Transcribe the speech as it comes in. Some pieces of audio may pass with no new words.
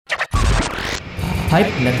Pipe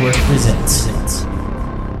Network presents.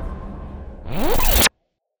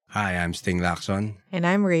 Hi, I'm Sting Lacson, And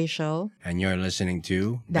I'm Rachel. and you're listening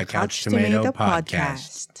to The Couch Tomato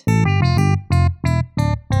Podcast.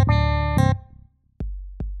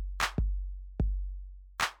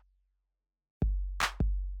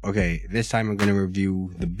 Okay, this time we're gonna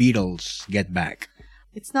review The Beatles Get Back.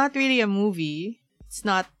 It's not really a movie. It's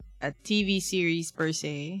not a TV series per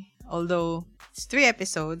se. Although it's 3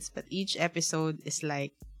 episodes, but each episode is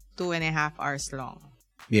like 2.5 hours long.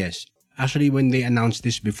 Yes, actually when they announced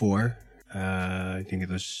this before, I think it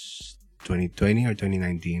was 2020 or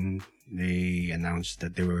 2019, they announced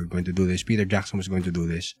that they were going to do this. Peter Jackson was going to do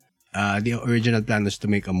this. The original plan was to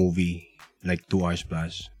make a movie like 2 hours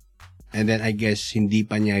plus. And then I guess hindi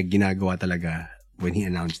pa niya ginagawa talaga when he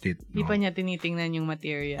announced it. Di pa niya tinitingnan yung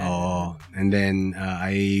material. Oh, and then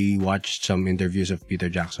I watched some interviews of Peter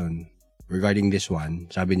Jackson regarding this one.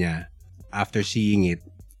 Sabi niya, after seeing it,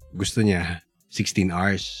 gusto niya 16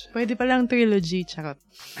 hours. Pwede palang trilogy, charot.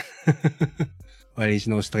 Well, he's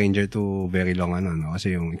no stranger to very long no?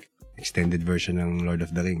 Kasi yung extended version ng Lord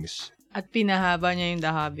of the Rings. At pinahaba niya yung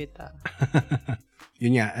The Hobbit,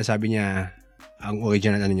 Yun nga, sabi niya, ang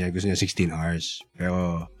original niya, gusto niya 16 hours.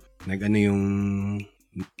 Pero,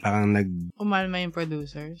 Umalma yung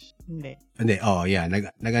producers? Hindi. Hindi, yeah.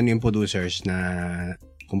 Nag-ano yung producers na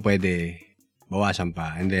kung pwede, bawasan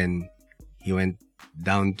pa. And then, he went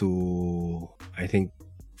down to, I think,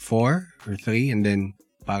 4 or 3. And then,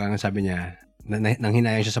 parang sabi niya,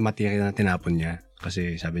 nanghinayang siya sa material na tinapon niya.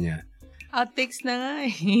 Kasi sabi niya, Outtakes na nga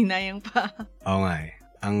eh. Hinayang pa. oo nga eh.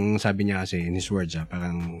 Ang sabi niya kasi, in his words,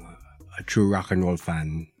 parang a true rock and roll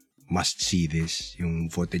fan must see this. Yung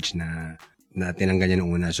footage na tinanggal niya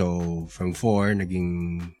nung una. So, from 4,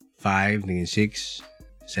 naging 5, naging 6,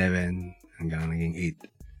 7, hanggang naging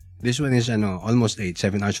 8. This one is almost 8,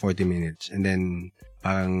 7 hours 40 minutes. And then,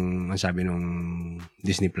 parang ang sabi nung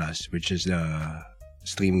Disney Plus, which is the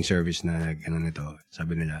streaming service na nito,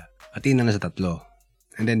 sabi nila, atin na sa 3.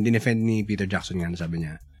 And then, dinefend ni Peter Jackson nga, sabi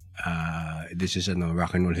niya, this is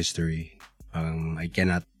rock and roll history. Parang, I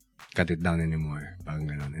cannot cut it down anymore. Parang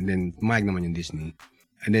gano'n. And then, pumayag naman yung Disney.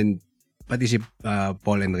 And then, pati si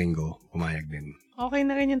Paul and Ringo, pumayag din. Okay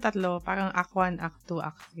na rin yung 3. Parang Act 1, Act 2,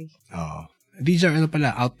 Act 3. Oo. These are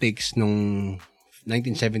outtakes nung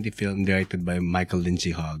 1970 film directed by Michael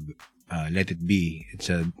Lindsay Hogg. Let It Be.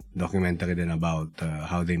 It's a documentary din about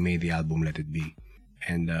how they made the album Let It Be.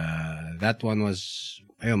 And that one was,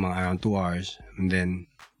 mga around 2 hours. And then,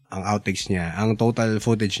 ang outtakes niya, ang total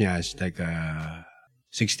footage niya is like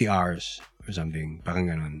 60 hours or something.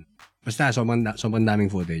 Parang ganun. Basta, sobrang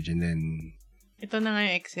daming footage. And then, ito na nga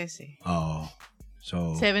yung excess eh. oh,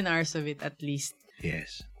 so 7 hours of it at least.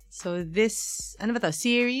 yes. So this, ano ba to?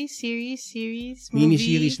 Series? Movie?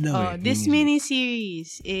 Mini-series daw eh. This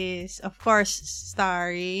mini-series is, of course,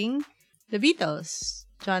 starring the Beatles.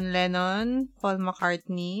 John Lennon, Paul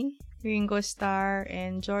McCartney, Ringo Starr,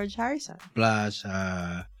 and George Harrison. Plus,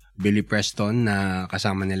 Billy Preston na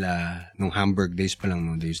kasama nila nung Hamburg days pa lang,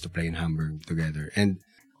 no? They used to play in Hamburg together. And,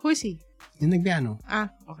 Who's he? yung nagpiano,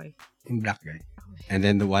 Okay. yung black guy. And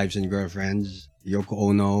then the wives and girlfriends,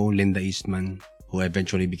 Yoko Ono, Linda Eastman, who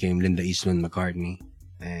eventually became Linda Eastman McCartney.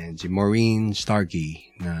 And si Maureen Starkey,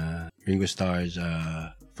 na Ringo Starr's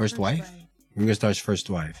first wife? Ringo Starr's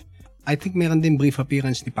first wife. I think meron din brief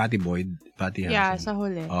appearance ni Patty Boyd. Patty Yeah, Harrison. sa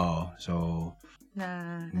huli. Oh, so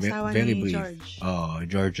Na asawa very ni brief. George. Oh,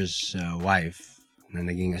 George's wife na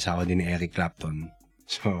naging asawa din ni Eric Clapton.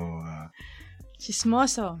 So,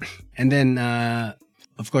 Chismoso. and then,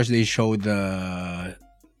 of course, they showed the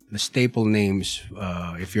staple names.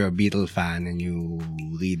 If you're a Beatle fan and you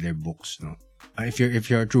read their books, no. If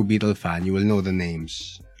you're a true Beatle fan, you will know the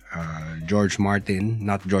names. George Martin,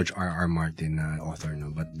 not George R.R. Martin, author,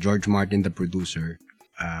 no, but George Martin, the producer.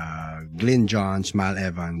 Glyn Johns, Mal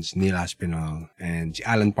Evans, Neil Aspinall, and si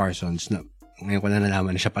Alan Parsons. Ngayon ko na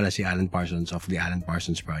nalaman na siya pala si Alan Parsons of the Alan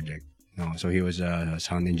Parsons Project. No, so he was a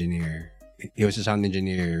sound engineer. He was a sound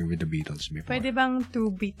engineer with the Beatles before. Pwede bang true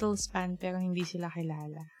Beatles fan pero hindi sila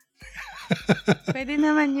kilala? Pwede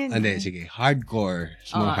naman yun. Hindi, sige. Hardcore.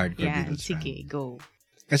 Hardcore yan, Beatles sige, fan. go.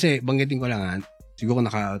 Kasi, banggitin ko lang siguro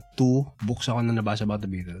 2 books ako na nabasa about the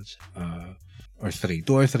Beatles. Or 3.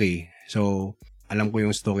 2 or 3. So, alam ko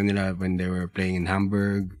yung story nila when they were playing in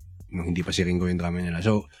Hamburg, nung hindi pa si Ringo yung drama nila.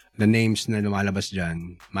 So, the names na lumalabas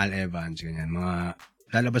dyan, Mal Evans, ganyan, mga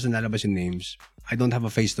lalabas yung names. I don't have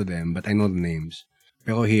a face to them, but I know the names.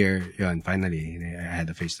 Pero here, yun, finally, I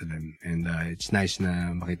had a face to them. And it's nice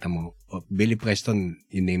na makita mo. Billy Preston,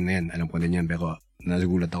 yung name na yan, alam ko din yan, pero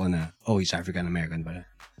nagulat ako na, he's African-American pala.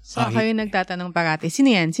 So, kayo nagtatanong parati, sino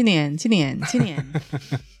yan?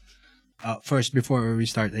 First, before we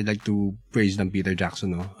start, I'd like to praise ng Peter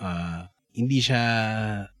Jackson, no? Hindi siya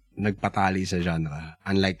nagpatali sa genre.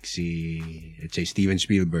 Unlike let's say, Steven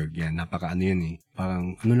Spielberg. Yan, napaka-ano yun eh.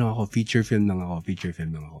 Parang, feature film lang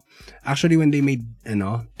ako. Actually, when they made,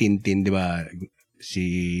 Tintin, di ba,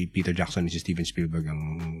 si Peter Jackson si Steven Spielberg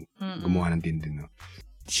ang gumawa ng Tintin, no?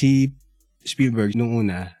 Si Spielberg, nung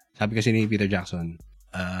una, sabi kasi ni Peter Jackson,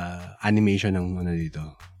 animation ng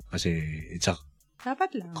dito. Kasi, it's a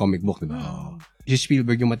dapat lang. Comic book, di ba? Si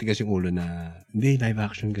Spielberg yung matigas yung ulo na, hindi, live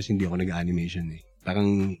action kasi hindi ako nag-animation eh.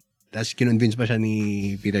 Parang, tapos kinonvince pa siya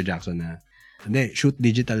ni Peter Jackson na, hindi, shoot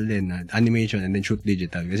digital din, animation and then shoot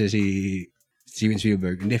digital. Kasi si Steven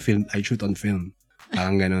Spielberg, hindi, I shoot on film.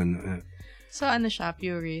 Parang ganun. So, siya,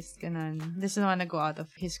 purist, ganun. Doesn't wanna go out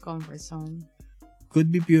of his comfort zone.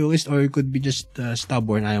 Could be purist or could be just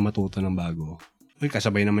stubborn, ayaw matuto ng bago. Uy,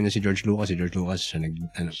 kasabay naman niya si George Lucas. Si George Lucas, siya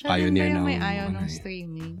pioneer ng... Siya may ayaw ng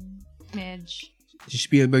streaming. Medj. Si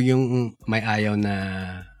Spielberg yung may ayaw na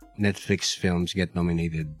Netflix films get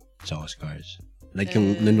nominated sa Oscars. Like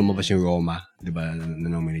yung nung lumabas yung Roma, di ba?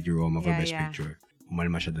 Na-nominate yung Roma for Best Picture.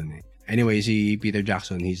 Umalma siya dun eh. Anyway, si Peter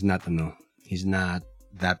Jackson, he's not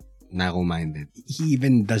that narrow-minded. He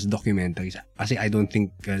even does documentaries. Kasi I don't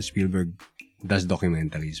think Spielberg does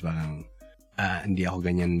documentaries. Parang, hindi ako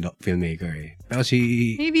ganyan filmmaker eh. Pero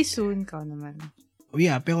maybe soon ka naman. Oh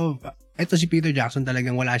yeah, pero eto si Peter Jackson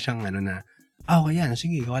talagang wala siyang okay yan,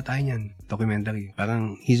 sige, gawa tayo yan. Documentary.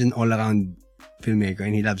 Parang he's an all-around filmmaker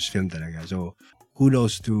and he loves film talaga. So,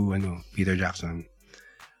 kudos to Peter Jackson.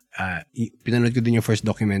 Pinanood ko din yung first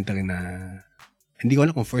documentary na, hindi ko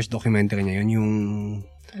alam kung first documentary niya yun, yung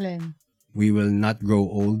Alin? We Will Not Grow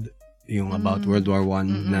Old, yung about World War I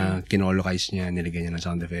na kinolokize niya, nilagay niya ng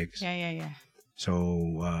sound effects. Yeah.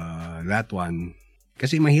 So, that one,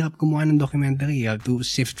 kasi mahirap kumuha ng documentary. You have to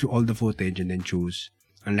sift through all the footage and then choose.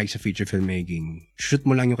 Unlike sa feature filmmaking, shoot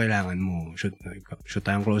mo lang yung kailangan mo. Shoot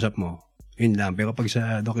tayong close-up mo. Yun lang. Pero pag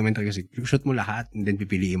sa documentary kasi, shoot mo lahat and then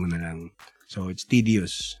pipiliin mo na lang. So, it's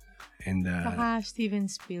tedious. And, baka Steven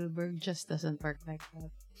Spielberg just doesn't work like that.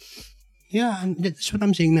 Yeah, and that's what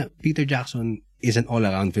I'm saying na Peter Jackson is an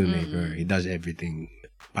all-around filmmaker. He does everything.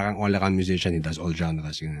 Parang all-around musician, he does all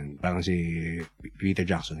genres. Ganun. Parang si Peter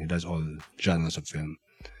Jackson, he does all genres of film.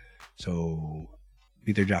 So,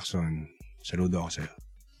 Peter Jackson, saludo ako sa'yo.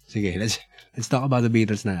 Sige, let's talk about the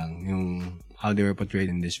Beatles na lang. Yung how they were portrayed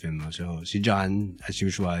in this film. No? So, si John, as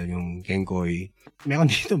usual, yung Ken Koy. Meron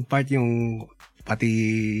dito part yung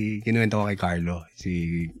pati kinuwento ko kay Carlo.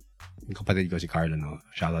 Yung kapatid ko si Carlo, no?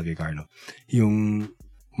 Shoutout kay Carlo. Yung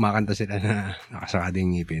kumakanta sila na nakasarado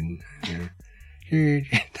yung ngipin.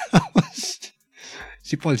 Tapos,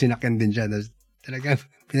 si Paul, sinakyan din siya. Tapos, talagang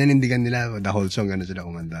pinanindigan nila the whole song, gano'n sila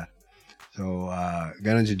kumanta. So,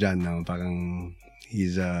 gano'n si John, no? Parang,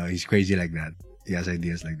 he's crazy like that. He has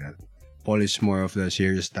ideas like that. Paul is more of the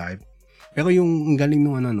serious type. Pero yung galing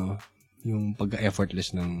nung yung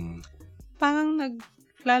pagka-effortless ng... Parang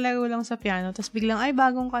naglalaro lang sa piano, tapos biglang, ay,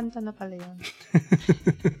 bagong kanta na pala yun.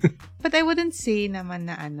 But I wouldn't say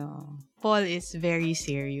naman na Paul is very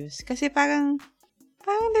serious. Kasi parang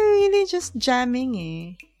they're really just jamming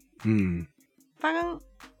eh. Parang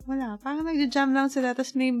nagja-jam lang sila,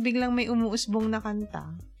 tapos biglang may umuusbong na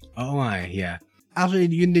kanta. Oo nga eh, yeah.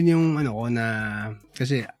 Actually, yun din yung ko na,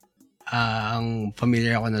 kasi ang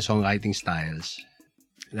familiar ako na songwriting styles.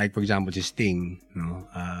 Like, for example, si Sting, no?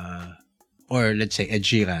 Or let's say, Ed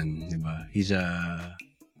Sheeran, di ba? He's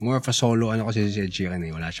more of a solo, kasi si Ed Sheeran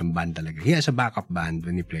eh. Wala siyang band talaga. He has a backup band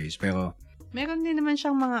when he plays, pero... Meron din naman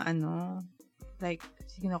siyang mga like,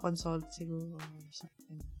 consult siguro or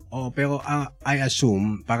something. Oh, pero I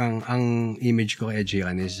assume, parang ang image ko kay Ed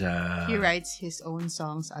Sheeran is... he writes his own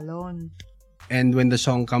songs alone. And when the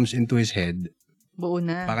song comes into his head, buo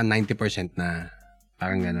na. Parang 90% na.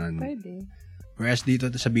 Parang ganon. Pwede. Whereas dito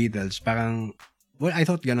sa Beatles, parang, well, I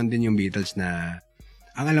thought ganon din yung Beatles na,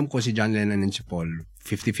 ang alam ko si John Lennon and si Paul,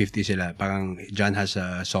 50-50 sila. Parang John has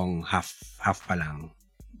a song half pa lang.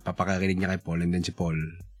 Papakarinig niya kay Paul and then si Paul,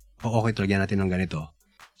 okay, tulagyan natin ng ganito.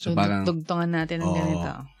 So parang, tugtungan natin ng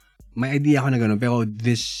ganito. May idea ako na ganon, pero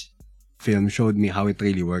this film showed me how it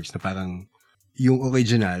really works, na parang, yung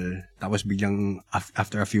original, tapos biglang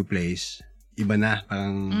after a few plays, iba na,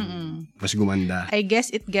 parang mas gumanda. I guess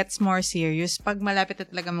it gets more serious pag malapit na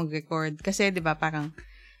talaga mag-record. Kasi, di ba, parang,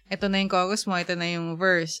 ito na yung chorus mo, ito na yung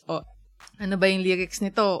verse, o ano ba yung lyrics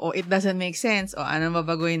nito, o it doesn't make sense, o ano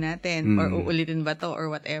babaguhin natin, or uulitin ba to, or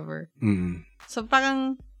whatever. So,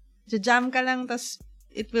 parang, jam ka lang, tas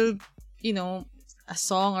it will, a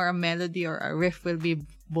song or a melody or a riff will be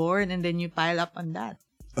born, and then you pile up on that.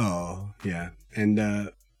 Oh, yeah. And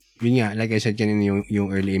yun nga, like I said kanina,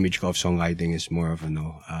 yung early image ko of songwriting is more of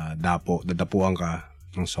dadapuan ka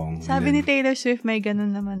ng song. Sabi ni Taylor Swift, may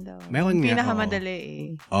ganun naman daw. Meron nga.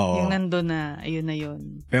 Pinakamadali Oo. Yung nandun na, ayun na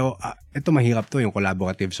yun. Pero ito mahirap to, yung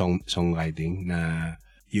collaborative songwriting na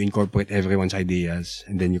you incorporate everyone's ideas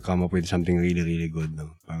and then you come up with something really, really good.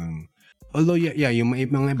 No? Parang, although, yeah, yung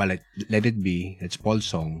mga iba, like Let It Be, that's Paul's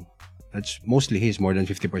song. That's mostly his, more than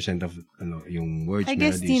 50% of yung words, I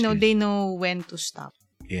guess, melodies. they know when to stop.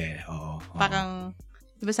 Yeah, oo. Parang,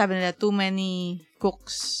 di ba sabi nila, too many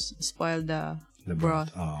cooks spoil the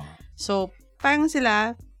broth. So, parang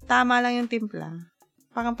sila, tama lang yung timpla.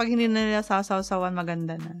 Parang pag hindi na nila sasaw-sawan,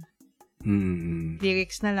 maganda na.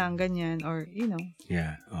 Lyrics na lang, ganyan, or,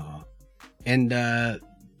 Yeah, oo. And,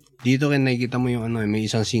 dito rin nakikita mo yung may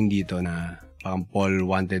isang scene dito na parang Paul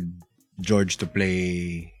wanted George to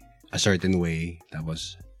play a certain way.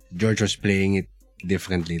 Tapos, George was playing it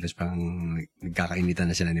differently. Tapos parang nagkakainitan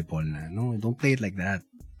na sila ni Paul na, no, don't play it like that.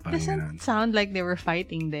 Parang doesn't sound like they were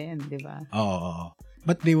fighting then, di ba? Oo.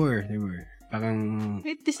 But they were. Parang...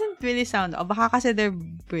 It doesn't really sound... baka kasi they're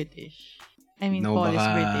British. I mean, Paul is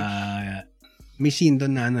British. May scene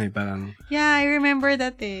doon na parang... Yeah, I remember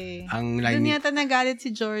that Ang line doon yata nagalit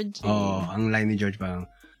si George. Ang line ni George parang,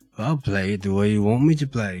 I'll play it the way you want me to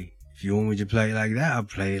play. If you want me to play like that, I'll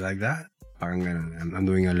play it like that. Parang ganun. I'm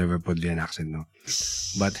doing a Liverpudlian accent, no?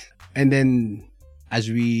 But, and then, as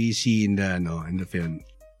we see in the film,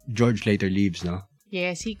 George later leaves, no?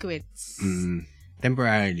 Yes, he quits.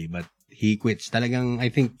 Temporarily, but he quits. Talagang, I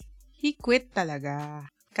think... He quit talaga.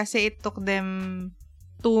 Kasi it took them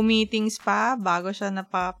 2 meetings pa bago siya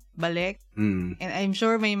napabalik. And I'm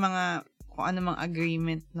sure may mga kung ano mang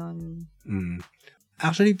agreement nun.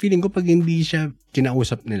 Actually, feeling ko pag hindi siya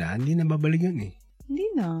kinausap nila, hindi na babalik yun Hindi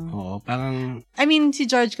na. Oo, parang... I mean, si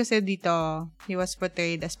George kasi dito, he was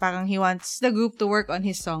portrayed as parang he wants the group to work on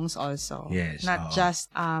his songs also. Yes. Not just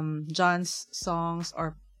John's songs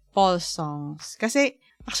or Paul's songs. Kasi,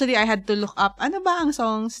 actually, I had to look up, ano ba ang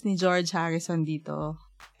songs ni George Harrison dito?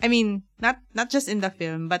 I mean, not just in the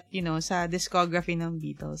film, but, sa discography ng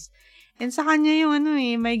Beatles. And sa kanya yung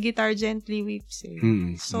may Guitar Gently Weeps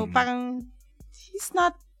So, parang, he's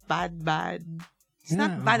not bad. It's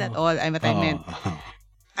not bad at all. What I meant.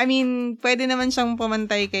 I mean, pwede naman siyang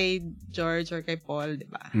pumantay kay George or kay Paul, di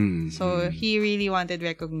ba? So, he really wanted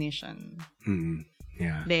recognition.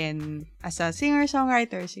 Yeah. Then, as a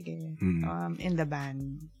singer-songwriter, sige, in the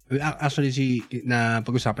band. Actually,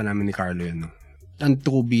 pag-usapan namin ni Carlo yun, no? Ang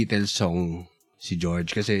true Beatles song si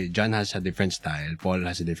George kasi John has a different style, Paul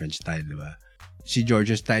has a different style, di ba? Si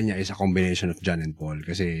George's style niya is a combination of John and Paul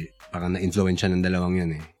kasi parang na-influence siya ng dalawang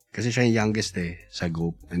yun Kasi siya yung youngest sa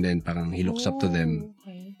group and then parang he looks up to them.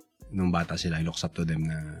 Okay. Nung bata sila, he looks up to them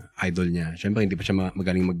na idol niya. Siyempre, hindi pa siya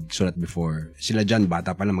magaling magsulat before. Sila John,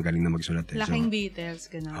 bata pa lang magaling na magsulat. Laking Beatles,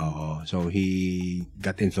 gano'n. Oo. So, he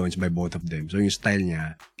got influenced by both of them. So, yung style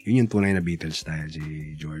niya, yun yung tunay na Beatles style,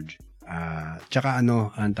 si George. Tsaka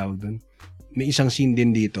ang tawag dun? May isang scene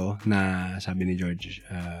din dito na sabi ni George,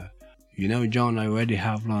 John, I already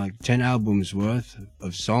have like 10 albums worth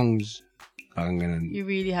of songs. Parang ganun. You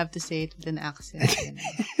really have to say it with an accent.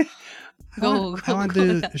 Go. I want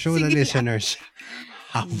to show the listeners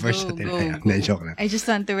how versatile I am. Joke lang. I just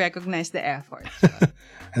want to recognize the effort.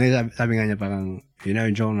 And sabi nga niya parang,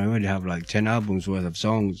 John, I already have like 10 albums worth of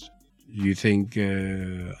songs. You think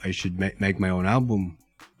I should make my own album?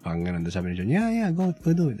 Parang ganun. Sabi ni John, yeah, go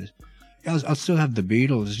do it. I'll still have the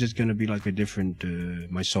Beatles. It's just gonna be like a different,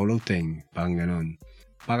 my solo thing. Parang ganun.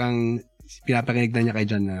 Parang pinapakinig na niya kay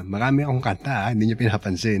John na marami akong kanta, hindi niya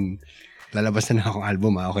pinapansin. Lalabas na akong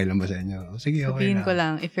album, okay lang ba sa inyo? Sige, okay sabihin lang. ko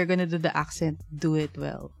lang, if you're gonna do the accent, do it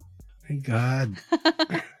well. My God.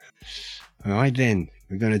 Alright then,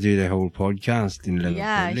 we're gonna do the whole podcast in Liverpool.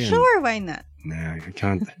 Yeah, sure, why not? No, I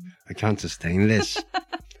can't sustain this.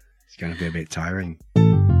 It's gonna be a bit tiring.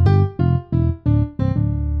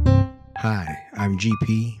 Hi, I'm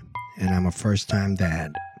GP, and I'm a first-time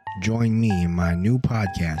dad. Join me in my new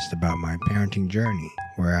podcast about my parenting journey,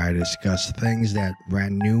 where I discuss things that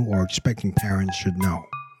brand new or expecting parents should know.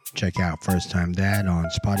 Check out First Time Dad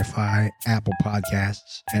on Spotify, Apple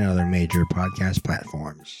Podcasts, and other major podcast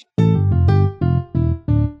platforms.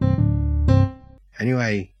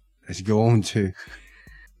 Anyway, let's go on to,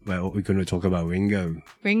 we're going to talk about Ringo.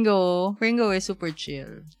 Ringo is super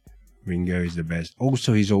chill. Ringo is the best.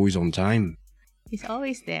 Also, he's always on time. He's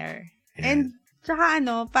always there. Yeah. And, tsaka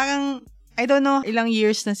parang, I don't know, ilang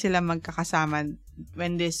years na sila magkakasama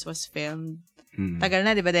when this was filmed. Tagal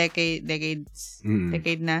na, di ba? Decade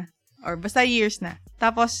na. Or basta years na.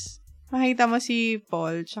 Tapos, makita mo si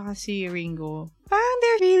Paul tsaka si Ringo. parang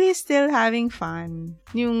they're really still having fun.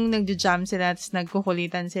 Yung nagja-jam sila, tapos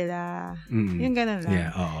nagkukulitan sila. Yung ganun lang.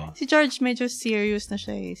 Yeah, oo. Si George, medyo serious na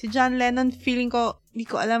siya eh. Si John Lennon, feeling ko, di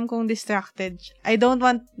ko alam kung distracted.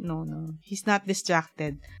 No. He's not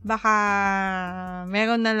distracted. Baka,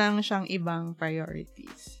 meron na lang siyang ibang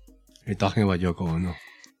priorities. You're talking about Yoko Ono.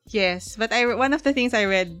 Yes, but one of the things I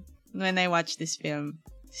read when I watched this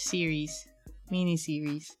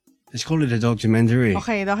mini-series. Let's call it a documentary.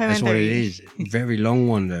 Okay, documentary. That's what it is. Very long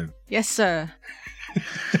one, though. Yes, sir.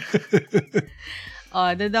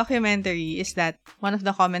 The documentary is that one of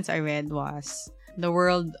the comments I read was, the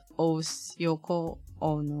world owes Yoko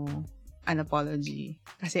Ono an apology.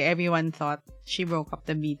 Kasi everyone thought she broke up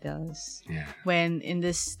the Beatles. Yeah. When in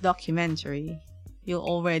this documentary, you'll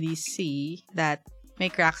already see that may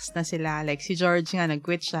cracks na sila. Like, si George nga,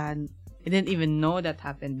 nag-quit siya. I didn't even know that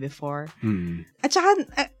happened before. At saka,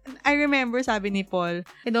 I remember sabi ni Paul,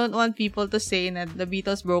 I don't want people to say that the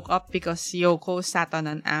Beatles broke up because Yoko sat on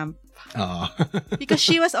an amp. Because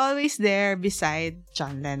she was always there beside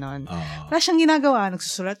John Lennon. Wala siyang ginagawa,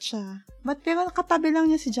 nagsusulat siya. But pero katabi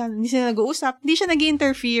lang niya si John. Hindi sila nag-uusap. Hindi siya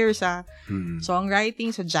nag-interfere sa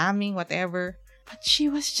songwriting, sa jamming, whatever. But she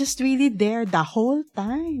was just really there the whole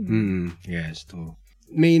time. Yes, too.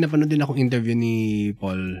 May napanood din akong interview ni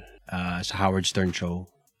Paul sa Howard Stern show.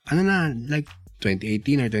 Ano na, like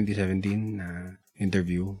 2018 or 2017 na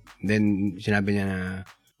interview. Then, sinabi niya na,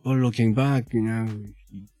 looking back, you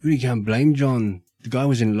really can't blame John. The guy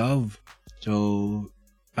was in love. So,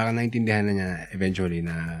 parang naintindihan na niya eventually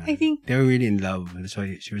na I think they were really in love. That's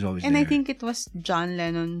why she was always and there. I think it was John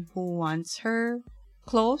Lennon who wants her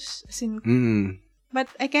close. As in, but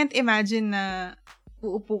I can't imagine na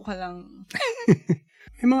uupo ka lang.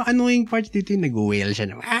 May mga annoying parts dito yung nag-wail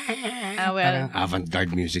siya na well, parang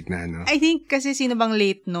avant-garde music na ano. I think kasi sino bang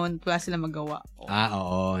late noon wala sila magawa.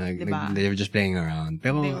 Oo. Diba? They were just playing around.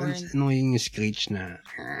 Pero annoying yung screech na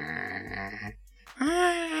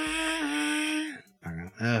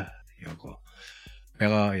parang, Yoko.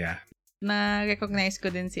 Pero, yeah. Na-recognize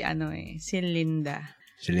ko din si Linda.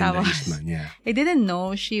 Si Linda Eastman, yeah. I didn't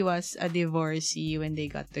know she was a divorcee when they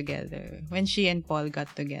got together. When she and Paul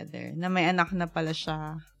got together. Na may anak na pala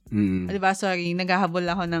siya. Diba, sorry, naghahabol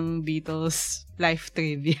ako ng Beatles life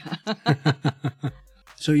trivia.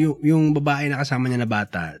 So, yung babae na kasama niya na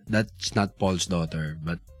bata, that's not Paul's daughter,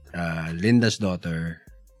 but Linda's daughter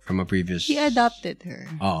from a previous... He adopted her.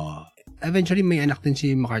 Oo. Eventually, may anak din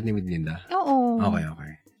si McCartney with Linda. Oo.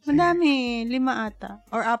 Okay. Madami. 5 ata.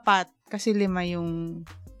 Or 4. Kasi 5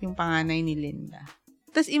 yung panganay ni Linda.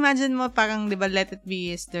 Tapos imagine mo parang, di ba, Let It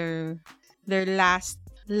Be is their last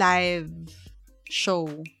live show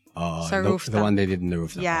sa rooftop. The one they did in the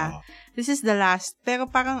rooftop. Yeah. This is the last. Pero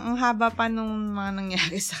parang ang haba pa nung mga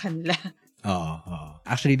nangyari sa kanila.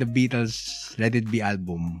 Actually, the Beatles' Let It Be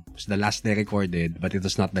album was the last they recorded, but it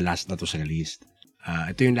was not the last that was released.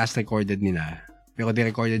 Ito yung last recorded nila. Pero they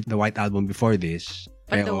recorded the White Album before this.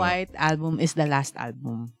 But the White Album is the last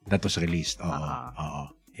album that was released.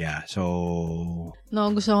 Yeah, so...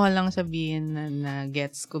 No, gusto ko lang sabihin na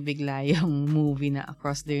gets ko bigla yung movie na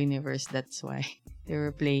Across the Universe. That's why they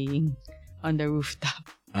were playing on the rooftop.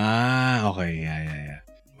 Okay. Yeah.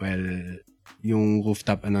 Well, yung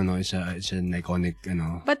rooftop, it's an iconic,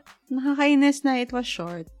 But nakakainis na it was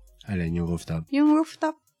short. Alin, yung rooftop? Yung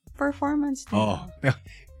rooftop performance. Pero,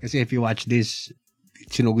 kasi if you watch this,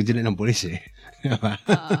 sinugod sila ng police eh.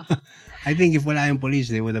 I think if wala yung police,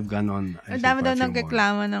 they would have gone on. Dami daw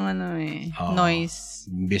nagreklamo ng noise.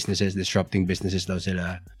 Businesses, disrupting businesses daw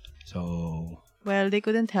sila. So... Well, they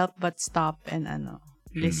couldn't help but stop and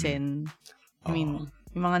listen. I mean,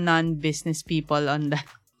 yung mga non-business people on that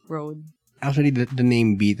road. Actually, the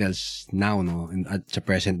name Beatles now, at sa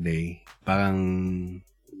present day, parang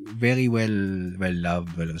very well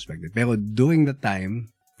loved, well respected. Pero during the time,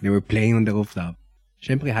 they were playing on the rooftop.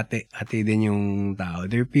 Siyempre, hati din yung tao.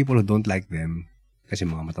 There are people who don't like them. Kasi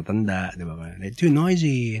mga matatanda, di ba? They're too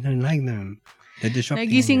noisy. I don't like them. They're disrupting.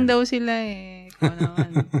 Nagising daw sila eh. Ikaw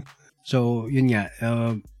naman. So, yun nga.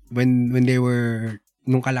 When they were,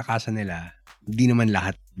 nung kalakasan nila, di naman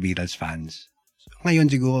lahat Beatles fans. So, ngayon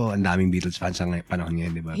siguro, ang daming Beatles fans sa panahon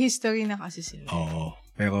ngayon, di ba? History na kasi sila. Oo.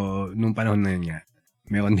 Pero, nung panahon na yun nga,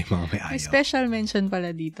 meron din mga may ayaw. May special mention pala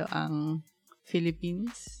dito ang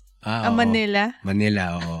Philippines. Manila.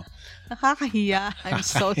 Manila, oo. Nakakahiya. I'm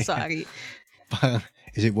so sorry. Parang,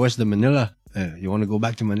 is it worse than Manila? You wanna go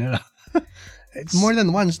back to Manila? It's more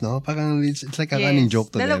than once, no? Parang it's like a running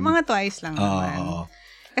joke to them. Mga twice lang naman.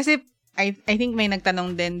 Kasi, I think may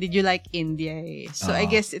nagtanong din, did you like India? So, I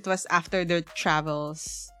guess it was after their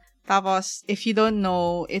travels. Tapos, if you don't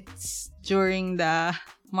know, it's during the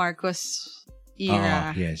Marcos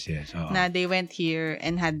era. Yes. Na they went here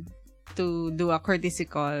and had to do a courtesy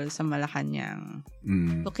call sa Malacanang.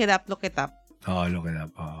 Look it up. Look it up.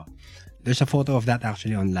 There's a photo of that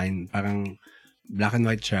actually online. Parang black and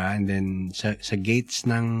white siya, and then sa gates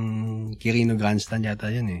ng Quirino Grandstand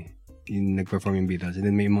yata yun eh. Yung nag-perform yung Beatles. And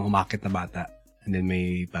then may mga umakit na bata. And then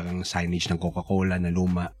may parang signage ng Coca-Cola na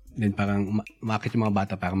luma. And then parang umakit yung mga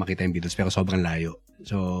bata para makita yung Beatles pero sobrang layo.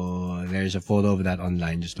 So there's a photo of that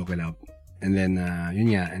online. Just look it up. And then,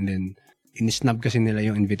 yun nga. And then, in-snub kasi nila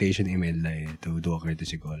yung invitation email to do a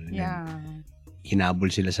courtesy call. And then, hinabol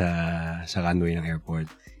sila sa runway ng airport.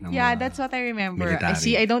 That's what I remember.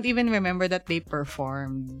 I don't even remember that they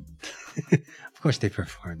performed. Of course, they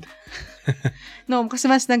performed. No, kasi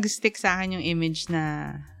mas nag-stick sa akin yung image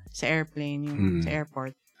na sa airplane, sa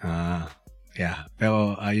airport.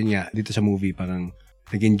 Pero, yun nga, dito sa movie, parang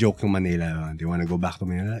naging joke yung Manila. Do you wanna go back to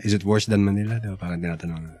Manila? Is it worse than Manila? Diba? Parang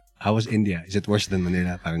tinatanong, how was India? Is it worse than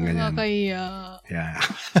Manila? Parang ganyan. Yeah.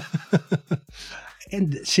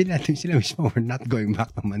 And sila mismo were not going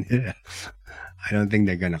back to Manila. I don't think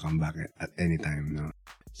they're gonna come back at any time, no?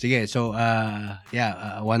 Sige, so,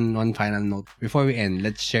 one final note. Before we end,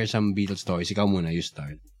 let's share some Beatles stories. Ikaw muna, you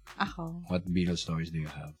start. Ako? What Beatles stories do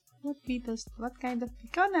you have? What kind of...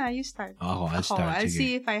 Ikaw na, you start. I'll start. I'll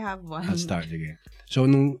see if I have one. I'll start, sige. So,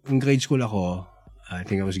 nung grade school ako, I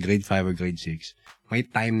think I was grade 5 or grade 6, may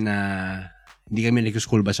time na hindi kami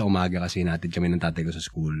nag-school ba sa umaga kasi natid kami ng tatay ko sa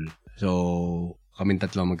school. So, kami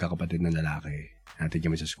tatlo magkakapatid na lalaki. Natid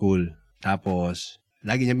kami sa school. Tapos,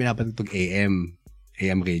 lagi niya pinapatugtog AM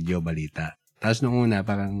radio, balita. Tapos nung una,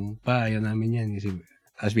 parang, ayaw namin yan. Kasi,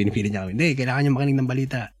 tapos pinipilit niya kami, hindi, kailangan niya makinig ng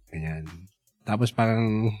balita. Ganyan. Tapos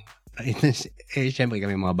parang, syempre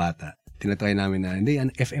kami mga bata. Tinatry namin na, hindi,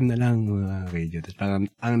 FM na lang, radio. Tapos parang,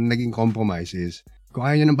 ang naging compromise is, kung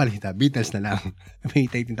ayaw niya ng balita, Beatles na lang. May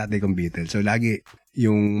yung tatay kong Beatles. So, lagi,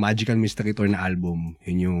 yung Magical Mystery Tour na album,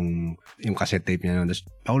 yun yung cassette tape niya. Tapos,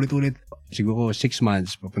 paulit-ulit, siguro 6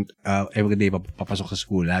 months, everyday papasok sa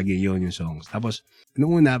school, lagi yun yung songs. Tapos,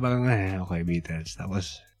 noong una, parang, okay, Beatles.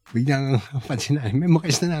 Tapos, biglang pansin na,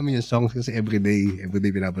 memorize na namin yung songs kasi everyday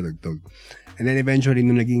pinapatugtog. And then, eventually,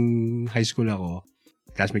 nung naging high school ako,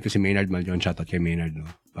 classmate ko si Maynard Maljon, shoutout kay Maynard, no?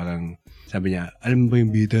 Parang, sabi niya, alam mo ba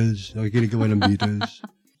yung Beatles? Nakikinig ka ba ng Beatles?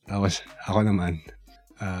 Tapos, ako naman,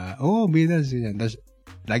 Beatles, yan. Tapos,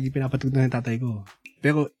 lagi pinapatugtog ng tatay ko.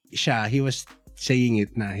 Pero, siya, he was saying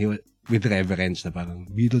it na, with reverence na parang,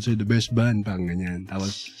 Beatles are the best band, parang ganyan.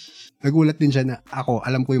 Tapos, nagulat din siya na, ako,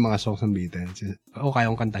 alam ko yung mga songs ng Beatles.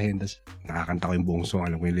 Kaya kong kantahin. Tapos, nakakanta ko yung buong song,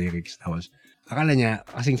 alam ko yung lyrics. Tapos, akala niya,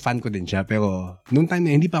 kasing fan ko din siya, pero, noong time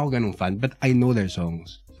na, hindi pa ako ganung fan, but I know their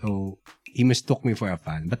songs. So, he mistook me for a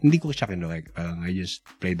fan. But hindi ko siya kinurek. Parang, I just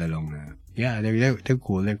played along na, they're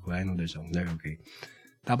cool, I know their songs, they're okay.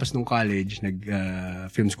 Tapos, nung college,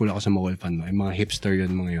 film school ako sa Mawalpan, no? Yung mga hipster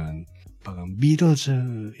yun, mga yun. Parang, Beatles,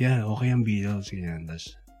 okay ang Beatles, ganyan.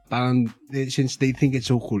 Tapos, parang, since they think it's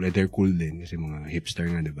so cool, they're cool din. Kasi mga hipster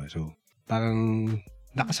nga, diba? So, parang,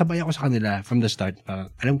 nakasabay ako sa kanila from the start.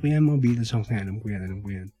 Parang, alam ko yan, mga Beatles songs na yan. Alam ko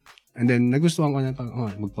yan. And then, nagustuhan ko na,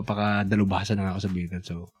 parang, magpapakadalubhasa na ako sa Beatles.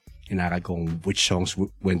 So, inaral kong which songs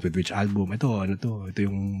went with which album. Ito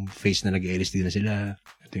yung face na nag-LSD na sila.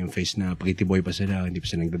 Ito yung face na pretty boy pa sila, hindi pa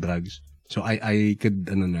sila nagda-drugs. So, I could,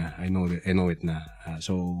 I know it na.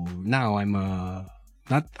 So, now, I'm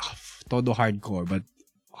not todo hardcore, but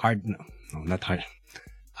not hard.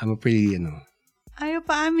 I'm a pretty, Ayaw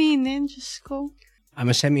pa aminin, Diyos ko. I'm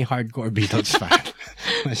a semi-hardcore Beatles fan.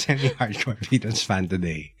 I'm a semi-hardcore Beatles fan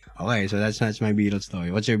today. Okay, so that's my Beatles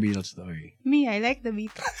story. What's your Beatles story? Me, I like the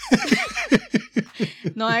Beatles.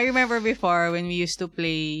 No, I remember before when we used to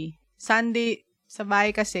play Sunday, sa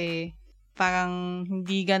bahay kasi, parang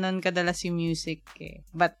hindi ganon kadalas yung music eh.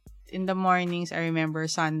 But in the mornings, I remember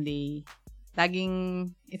Sunday,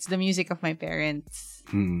 laging, it's the music of my parents.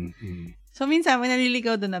 Mm-hmm. So, minsan, may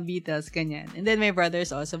naliligaw doon na Beatles, ganyan. And then my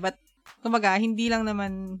brothers also. But, kumbaga, hindi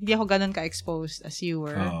ako ganon ka-exposed as you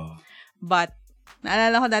were. Oh. But,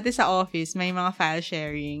 naalala ko dati sa office, may mga file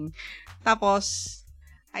sharing. Tapos,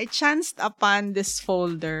 I chanced upon this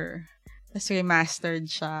folder. Tapos remastered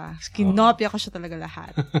siya. Kinopya ko siya talaga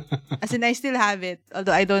lahat. As in, I still have it.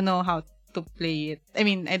 Although, I don't know how to play it. I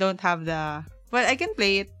mean, I don't have well, I can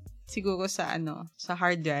play it siguro sa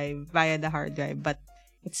hard drive, via the hard drive. But,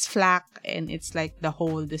 it's FLAC and it's like the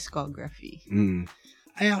whole discography.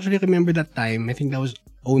 I actually remember that time. I think that was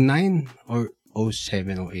 2009 or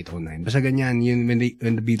 07, 08, 09. Basta ganyan, yun, when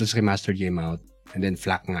the Beatles Remastered came out, and then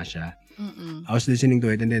FLAC nga siya. Mm-mm. I was listening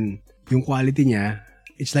to it, and then, yung quality niya,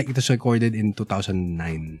 it's like it was recorded in 2009.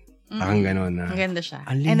 Parang gano'n na. Maganda siya.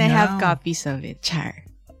 Alinaw. And I have copies of it. Char.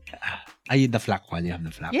 Ay, the flap one. You have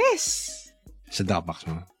the flap. Yes! Sa Dropbox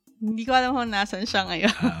mo. Hindi ko alam kung nasan siya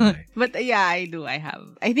ngayon. Okay. But yeah, I do. I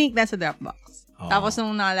have. I think nasa Dropbox. Oh. Tapos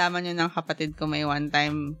nung nakalaman yun ng kapatid ko may one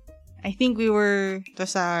time, I think we were to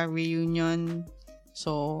sa reunion.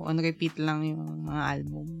 So, on repeat lang yung mga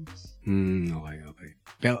albums. Okay.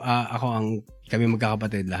 Pero kami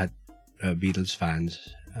magkakapatid, lahat Beatles fans.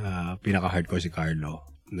 Pinaka-hardcore si Carlo.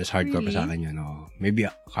 Mas hardcore pa sa akin yun. No? Maybe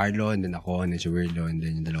Carlo, and then ako, and then si Wirlo, and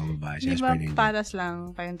then yung dalawang babae. Si Di ba Esper Ninja. paras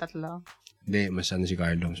lang pa yung tatlo? Hindi, mas si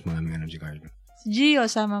Carlo. Mas maraming alam si Carlo. Si Gio,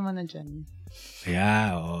 sama mo na dyan.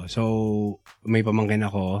 Yeah, oo. So, may pamangkin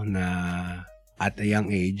ako na at a young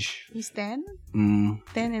age. He's 10? 10,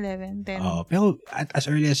 11, 10. Pero as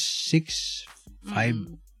early as 6,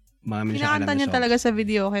 5, marami na siya alam Kinakanta na niya songs. talaga sa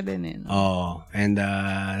video okay din eh. No? And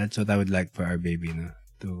that's what I would like for our baby, no?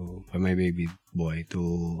 For my baby boy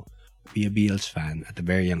to be a Beatles fan at a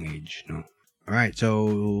very young age, no? Alright,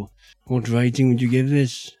 so what rating would you give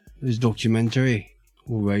this documentary?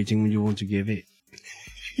 What rating would you want to give it?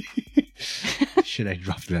 Should I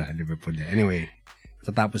drop the Liverpool there? Anyway,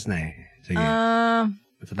 matatapos na eh. Sige.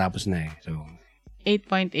 Matatapos na eh. So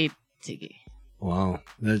 8.8. Sige. Wow.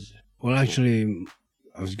 Actually,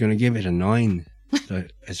 I was gonna give it a 9. So,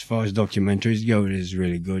 as far as documentaries go, it is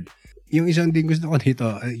really good. Yung isang din gusto ko dito,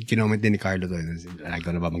 kinoment din ni Carlo to. Lagi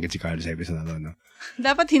ko na babanggit si Carlo sa episode na to, no?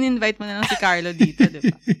 Dapat hin-invite mo na lang si Carlo dito, di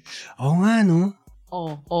ba? Oo nga, no?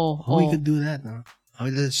 We could do that, no?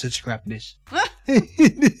 Let's scrap this.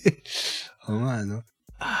 Oo nga, no?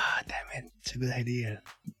 Damn it. It's a good idea.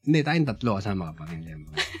 Hindi, tayong tatlo kasama ka pa rin.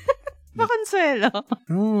 Pakonsuelo.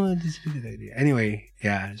 No, it's a good idea. Anyway,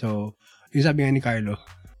 yeah. So, yung sabi nga ni Carlo,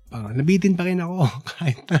 nabitin pa rin ako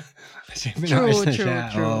kahit na 7 hours na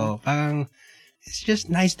siya. True. Parang, it's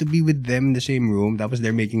just nice to be with them in the same room. Tapos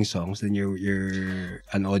they're making songs. Then you're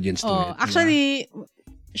an audience to it. Actually,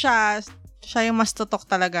 siya yung mas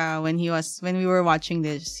tutok talaga when we were watching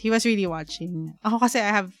this. He was really watching. Ako kasi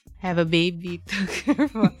I have a baby to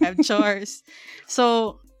care for. I have chores.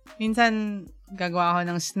 So, minsan, gagawa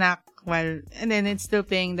ako ng snack and then it's still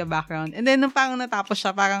playing the background. And then, nung parang natapos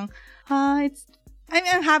siya, parang,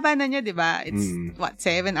 ang haba na niya, di ba? It's,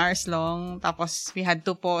 7 hours long. Tapos, we had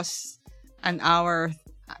to pause an hour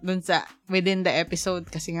within the episode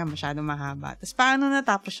kasi nga masyado mahaba. Tapos, paano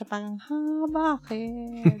natapos siya? Parang,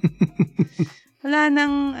 bakit? Wala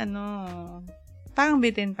nang, parang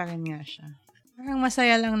bitin pa rin nga siya. Parang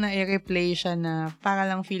masaya lang na i-replay siya na para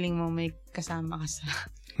lang feeling mo may kasama ka sa,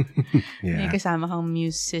 may kasama kang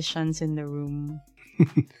musicians in the room.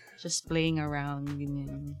 Just playing around,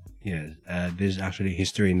 ganyan. Yes, there's actually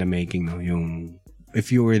history in the making, no?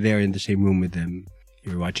 If you were there in the same room with them,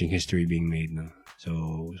 you're watching history being made, no?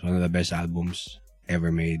 So, it's one of the best albums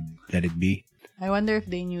ever made. Let It Be. I wonder if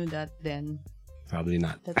they knew that then. Probably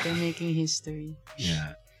not. That they're making history.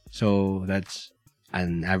 Yeah. So, that's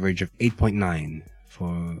an average of 8.9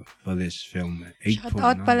 for this film. 8.9. Shout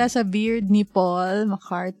out pala sa beard ni Paul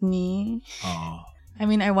McCartney. I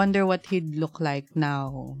mean, I wonder what he'd look like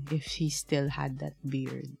now if he still had that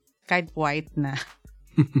beard. Kahit white na.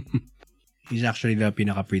 He's actually the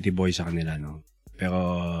pinaka-pretty boy sa kanila, no?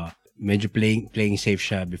 Pero medyo playing safe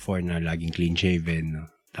siya before na laging clean-shaven, no?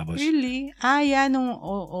 Tapos, really? Yeah, nung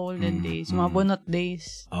olden days. Mga bunot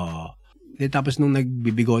days. Tapos nung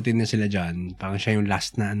nagbibigote na sila dyan, parang siya yung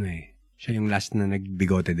last na siya yung last na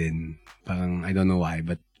nagbigote din. Parang, I don't know why,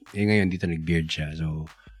 but ngayon dito nag-beard siya. So,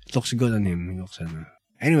 it looks good on him.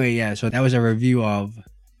 Anyway, yeah, so that was a review of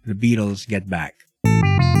The Beatles Get Back.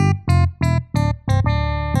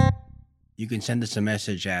 You can send us a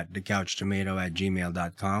message at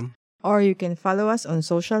thecouchtomato@gmail.com. Or you can follow us on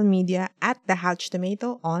social media at The Couch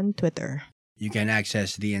Tomato on Twitter. You can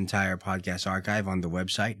access the entire podcast archive on the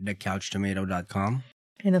website, thecouchtomato.com.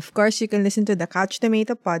 And of course, you can listen to The Couch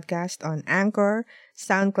Tomato podcast on Anchor,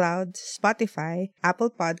 SoundCloud, Spotify,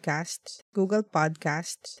 Apple Podcasts, Google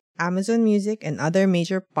Podcasts, Amazon Music, and other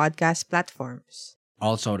major podcast platforms.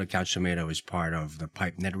 Also, The Couch Tomato is part of the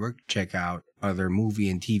Pipe Network. Check out other movie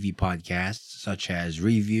and TV podcasts such as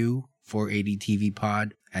Review, 480 TV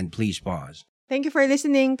Pod, and Please Pause. Thank you for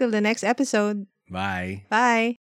listening. Till the next episode. Bye. Bye.